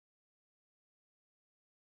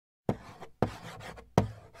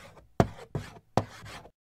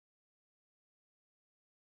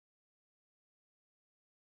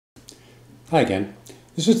Hi again.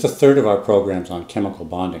 This is the third of our programs on chemical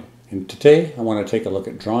bonding, and today I want to take a look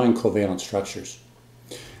at drawing covalent structures.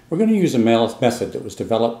 We're going to use a method that was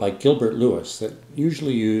developed by Gilbert Lewis that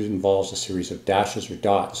usually involves a series of dashes or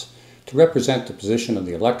dots to represent the position of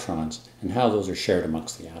the electrons and how those are shared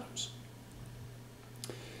amongst the atoms.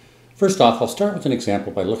 First off, I'll start with an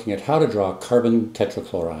example by looking at how to draw carbon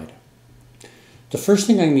tetrachloride. The first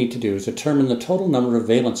thing I need to do is determine the total number of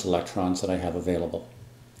valence electrons that I have available.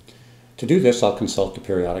 To do this, I'll consult the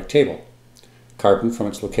periodic table. Carbon, from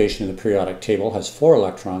its location in the periodic table, has 4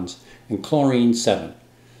 electrons, and chlorine 7.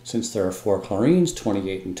 Since there are 4 chlorines,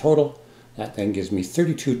 28 in total, that then gives me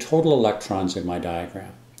 32 total electrons in my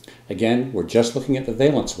diagram. Again, we're just looking at the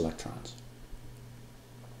valence electrons.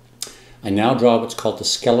 I now draw what's called the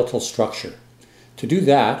skeletal structure. To do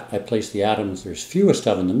that, I place the atoms there's fewest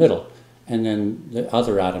of in the middle, and then the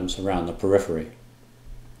other atoms around the periphery.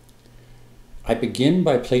 I begin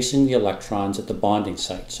by placing the electrons at the bonding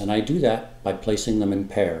sites, and I do that by placing them in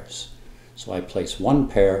pairs. So I place one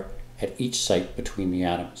pair at each site between the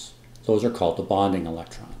atoms. Those are called the bonding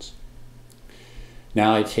electrons.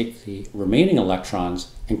 Now I take the remaining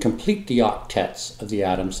electrons and complete the octets of the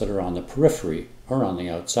atoms that are on the periphery or on the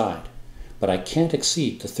outside, but I can't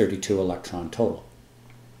exceed the 32 electron total.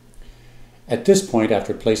 At this point,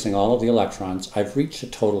 after placing all of the electrons, I've reached a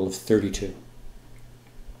total of 32.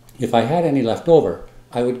 If I had any left over,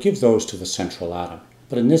 I would give those to the central atom,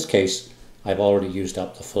 but in this case, I've already used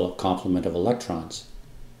up the full complement of electrons.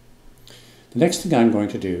 The next thing I'm going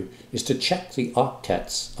to do is to check the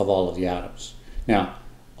octets of all of the atoms. Now,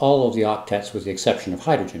 all of the octets with the exception of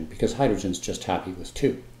hydrogen, because hydrogen's just happy with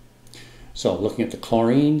 2. So looking at the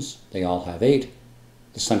chlorines, they all have 8.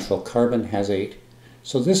 The central carbon has 8.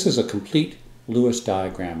 So this is a complete Lewis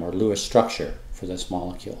diagram or Lewis structure for this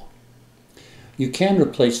molecule. You can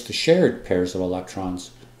replace the shared pairs of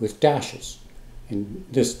electrons with dashes, and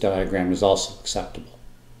this diagram is also acceptable.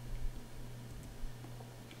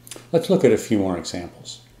 Let's look at a few more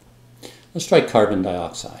examples. Let's try carbon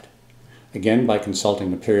dioxide. Again, by consulting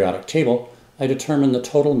the periodic table, I determine the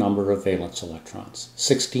total number of valence electrons,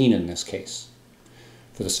 16 in this case.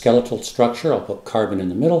 For the skeletal structure, I'll put carbon in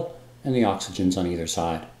the middle and the oxygens on either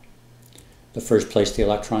side. The first place the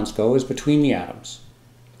electrons go is between the atoms.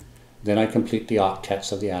 Then I complete the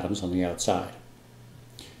octets of the atoms on the outside.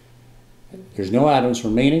 There's no atoms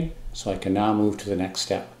remaining, so I can now move to the next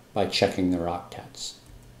step by checking their octets.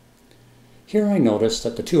 Here I notice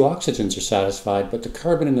that the 2 oxygens are satisfied, but the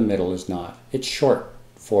carbon in the middle is not. It's short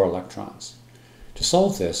 4 electrons. To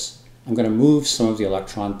solve this, I'm going to move some of the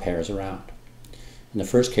electron pairs around. In the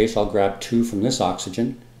first case, I'll grab 2 from this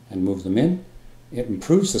oxygen and move them in. It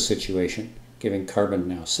improves the situation, giving carbon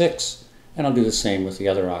now 6, and I'll do the same with the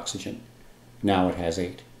other oxygen. Now it has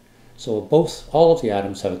 8. So all of the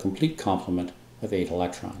atoms have a complete complement of 8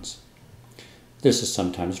 electrons. This is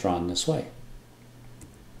sometimes drawn this way.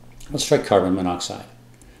 Let's try carbon monoxide.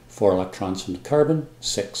 4 electrons from the carbon,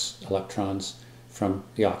 6 electrons from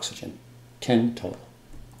the oxygen. 10 total.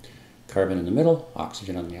 Carbon in the middle,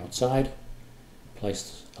 oxygen on the outside.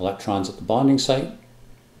 Place electrons at the bonding site.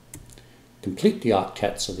 Complete the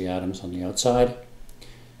octets of the atoms on the outside.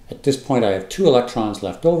 At this point I have 2 electrons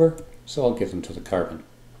left over, so I'll give them to the carbon.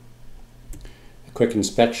 A quick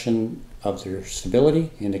inspection of their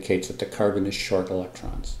stability indicates that the carbon is short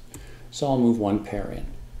electrons, so I'll move 1 pair in.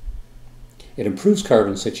 It improves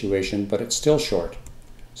carbon's situation, but it's still short,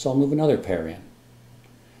 so I'll move another pair in.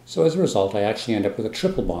 So as a result, I actually end up with a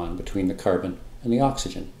triple bond between the carbon and the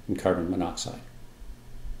oxygen in carbon monoxide.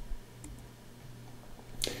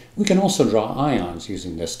 We can also draw ions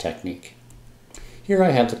using this technique. Here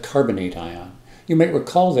I have the carbonate ion. You might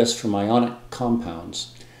recall this from ionic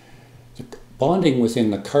compounds. The bonding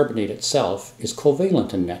within the carbonate itself is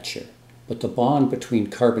covalent in nature, but the bond between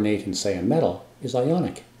carbonate and, say, a metal is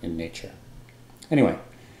ionic in nature. Anyway,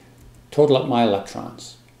 total up my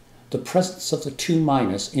electrons. The presence of the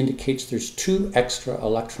 2- indicates there's 2 extra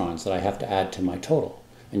electrons that I have to add to my total,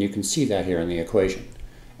 and you can see that here in the equation.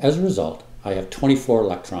 As a result, I have 24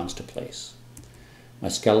 electrons to place. My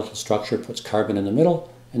skeletal structure puts carbon in the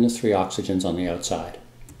middle and the 3 oxygens on the outside.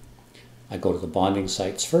 I go to the bonding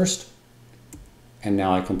sites first, and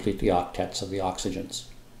now I complete the octets of the oxygens.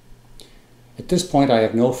 At this point, I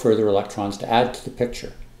have no further electrons to add to the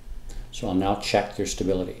picture, so I'll now check their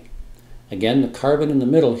stability. Again, the carbon in the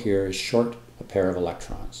middle here is short a pair of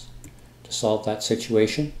electrons. To solve that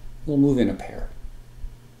situation, we'll move in a pair.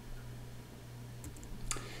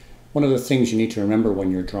 One of the things you need to remember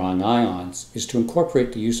when you're drawing ions is to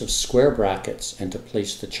incorporate the use of square brackets and to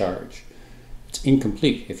place the charge. It's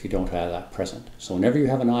incomplete if you don't have that present. So whenever you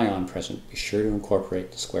have an ion present, be sure to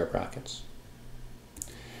incorporate the square brackets.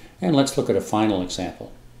 And let's look at a final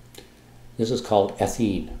example. This is called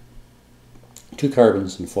ethene. 2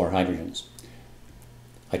 carbons and 4 hydrogens.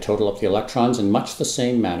 I total up the electrons in much the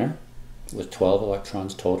same manner, with 12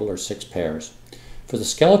 electrons total, or 6 pairs. For the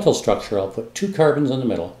skeletal structure, I'll put 2 carbons in the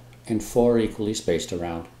middle and 4 equally spaced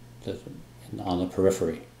around on the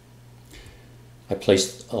periphery. I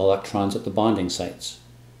place electrons at the bonding sites.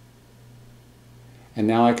 And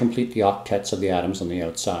now I complete the octets of the atoms on the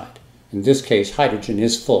outside. In this case, hydrogen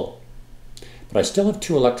is full, but I still have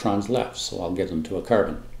 2 electrons left, so I'll give them to a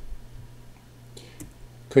carbon.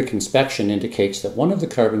 Quick inspection indicates that one of the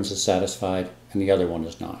carbons is satisfied and the other one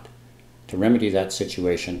is not. To remedy that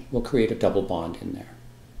situation, we'll create a double bond in there.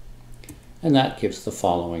 And that gives the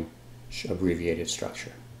following abbreviated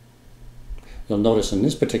structure. You'll notice in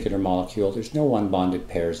this particular molecule, there's no unbonded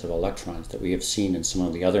pairs of electrons that we have seen in some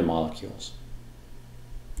of the other molecules.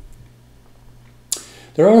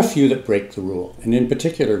 There are a few that break the rule, and in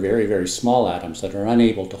particular very, very small atoms that are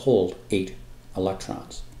unable to hold 8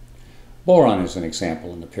 electrons. Boron is an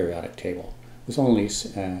example in the periodic table, with only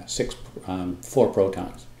 5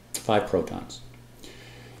 protons.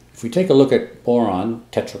 If we take a look at boron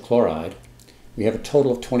tetrachloride, we have a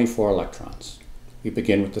total of 24 electrons. We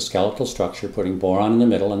begin with the skeletal structure, putting boron in the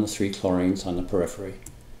middle and the 3 chlorines on the periphery.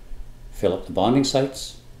 Fill up the bonding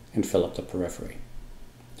sites and fill up the periphery.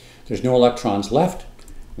 There's no electrons left.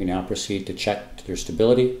 We now proceed to check their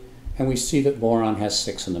stability, and we see that boron has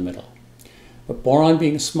 6 in the middle. But boron,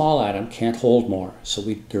 being a small atom, can't hold more, so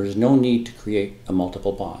there is no need to create a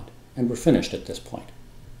multiple bond, and we're finished at this point.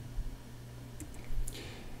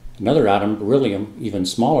 Another atom, beryllium, even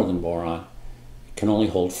smaller than boron, can only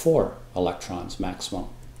hold 4 electrons maximum.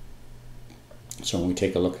 So when we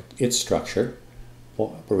take a look at its structure,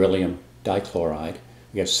 beryllium dichloride,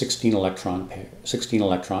 we have 16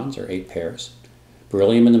 electrons, or 8 pairs.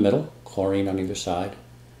 Beryllium in the middle, chlorine on either side.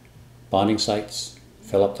 Bonding sites,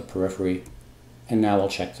 fill up the periphery, and now we'll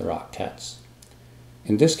check their octets.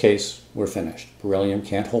 In this case, we're finished. Beryllium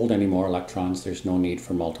can't hold any more electrons. There's no need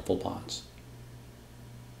for multiple bonds.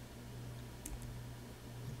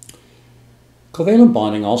 Covalent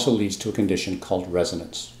bonding also leads to a condition called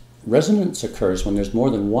resonance. Resonance occurs when there's more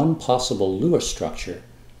than one possible Lewis structure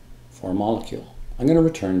for a molecule. I'm going to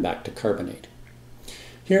return back to carbonate.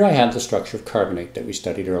 Here I have the structure of carbonate that we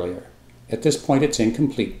studied earlier. At this point it's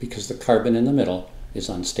incomplete because the carbon in the middle is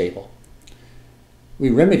unstable. We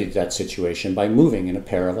remedied that situation by moving in a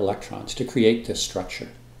pair of electrons to create this structure.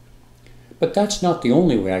 But that's not the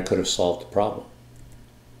only way I could have solved the problem.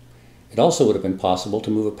 It also would have been possible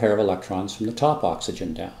to move a pair of electrons from the top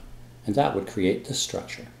oxygen down, and that would create this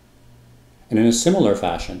structure. And in a similar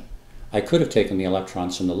fashion, I could have taken the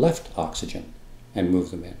electrons from the left oxygen and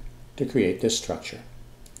moved them in to create this structure.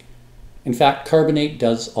 In fact, carbonate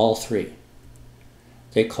does all 3.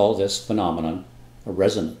 They call this phenomenon a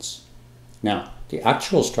resonance. Now, the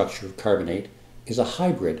actual structure of carbonate is a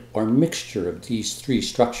hybrid or mixture of these 3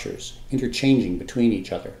 structures interchanging between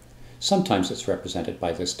each other. Sometimes it's represented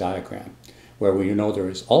by this diagram, where we know there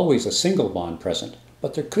is always a single bond present,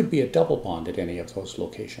 but there could be a double bond at any of those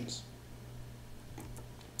locations.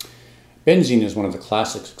 Benzene is one of the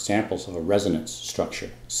classic examples of a resonance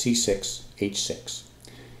structure, C6H6.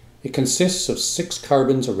 It consists of 6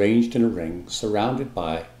 carbons arranged in a ring surrounded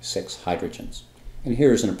by 6 hydrogens. And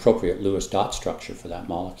here is an appropriate Lewis dot structure for that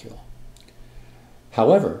molecule.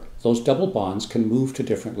 However, those double bonds can move to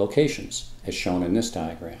different locations, as shown in this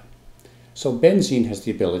diagram. So benzene has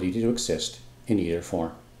the ability to exist in either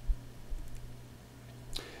form.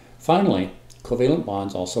 Finally, covalent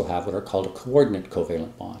bonds also have what are called a coordinate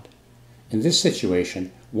covalent bond. In this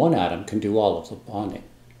situation, one atom can do all of the bonding.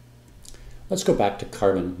 Let's go back to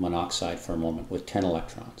carbon monoxide for a moment with 10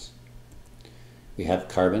 electrons. We have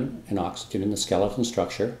carbon and oxygen in the skeleton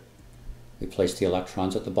structure. We place the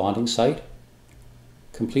electrons at the bonding site,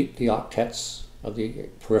 complete the octets of the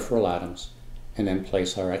peripheral atoms, and then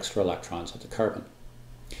place our extra electrons at the carbon.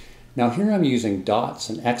 Now here I'm using dots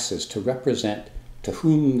and X's to represent to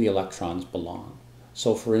whom the electrons belong.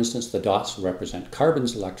 So for instance, the dots will represent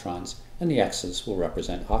carbon's electrons and the X's will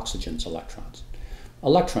represent oxygen's electrons.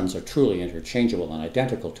 Electrons are truly interchangeable and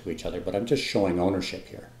identical to each other, but I'm just showing ownership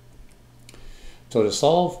here. So to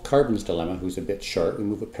solve carbon's dilemma, who's a bit short, we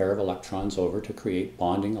move a pair of electrons over to create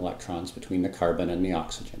bonding electrons between the carbon and the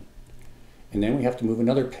oxygen. And then we have to move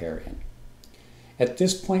another pair in. At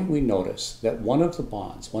this point we notice that one of the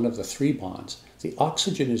bonds, one of the 3 bonds, the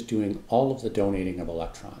oxygen is doing all of the donating of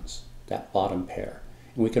electrons, that bottom pair.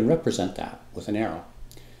 And we can represent that with an arrow.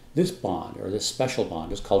 This bond, or this special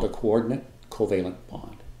bond, is called a coordinate covalent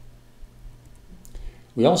bond.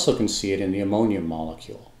 We also can see it in the ammonium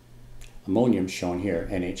molecule. Ammonium shown here,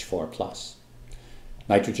 NH4+.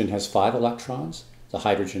 Nitrogen has 5 electrons. The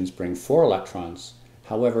hydrogens bring 4 electrons.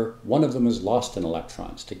 However, one of them is lost in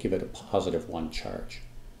electrons to give it a positive 1 charge.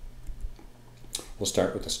 We'll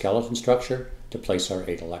start with the skeleton structure to place our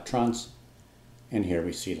 8 electrons, and here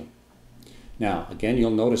we see them. Now, again,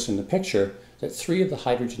 you'll notice in the picture that 3 of the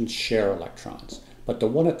hydrogens share electrons, but the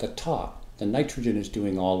one at the top, the nitrogen, is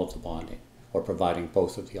doing all of the bonding, or providing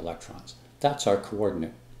both of the electrons. That's our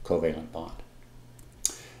coordinate covalent bond.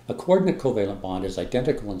 A coordinate covalent bond is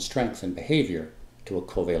identical in strength and behavior to a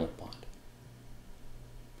covalent bond.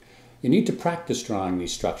 You need to practice drawing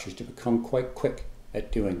these structures to become quite quick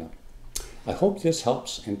at doing them. I hope this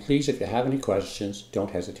helps, and please, if you have any questions, don't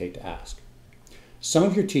hesitate to ask. Some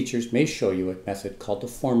of your teachers may show you a method called the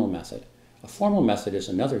formal method. A formal method is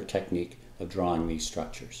another technique of drawing these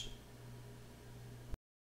structures.